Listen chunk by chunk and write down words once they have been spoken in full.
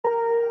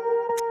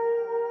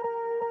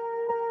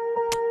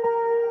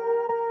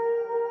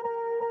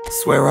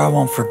Swear I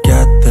won't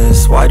forget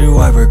this, why do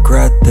I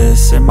regret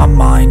this? In my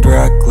mind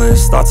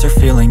reckless, thoughts are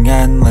feeling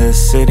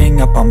endless. Sitting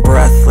up, I'm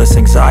breathless,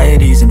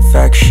 anxiety's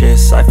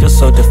infectious. I feel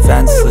so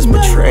defenseless,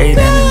 betrayed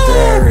and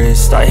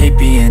embarrassed. I hate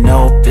being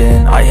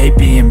open, I hate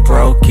being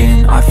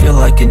broken. I feel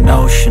like an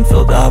ocean,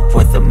 filled up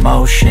with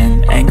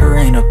emotion. Anger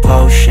ain't a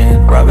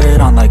potion, rub it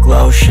on like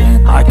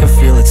lotion. I can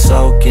feel it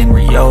soaking,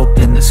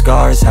 reopen, the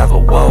scars have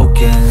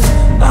awoken.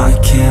 I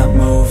can't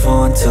move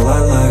on till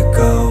I let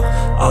go.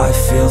 I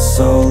feel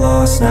so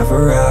lost,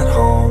 never at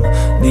home.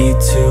 Need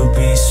to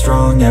be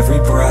strong, every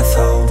breath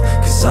hold.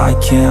 Cause I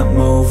can't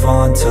move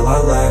on till I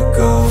let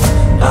go.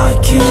 I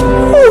can't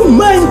move Oh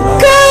my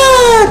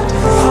God!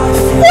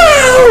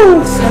 Wow!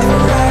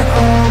 Never at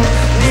home.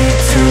 Need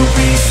to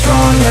be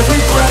strong,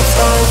 every breath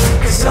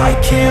hold. Cause I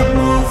can't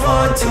move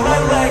on till I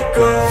let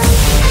go.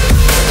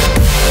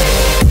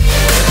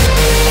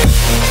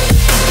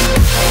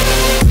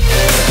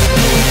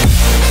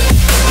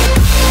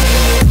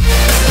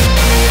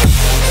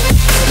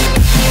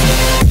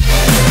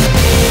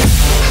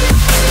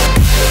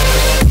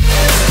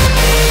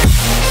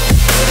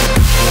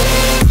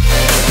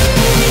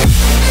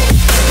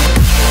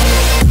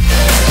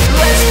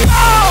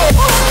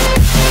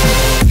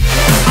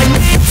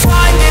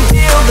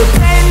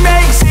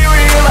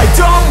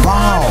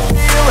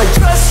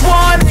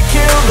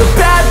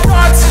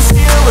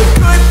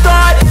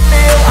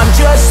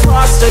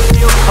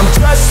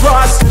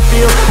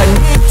 I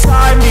need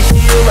time to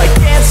heal, I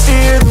can't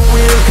steer the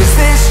wheel. Cause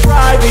this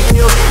driving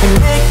hill, and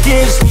it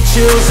gives me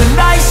chills. A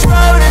nice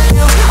road it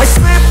feels, I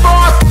slip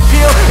off the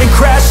peel and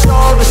crash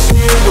all the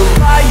steel.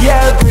 Will I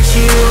ever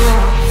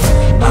heal?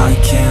 I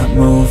can't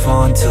move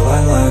on till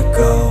I let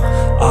go.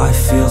 I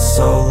feel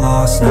so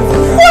lost,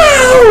 never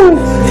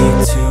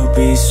need to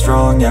be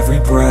strong, every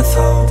breath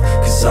hold.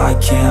 Cause I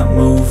can't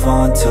move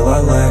on till I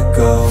let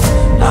go.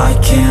 I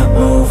can't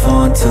move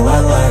on till I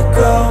let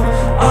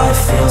go. I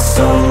feel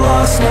so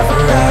lost, never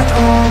at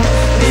home.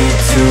 Need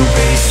to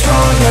be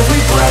strong,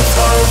 every breath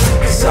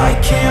hold. Cause I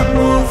can't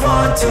move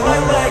on till I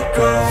let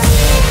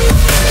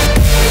go.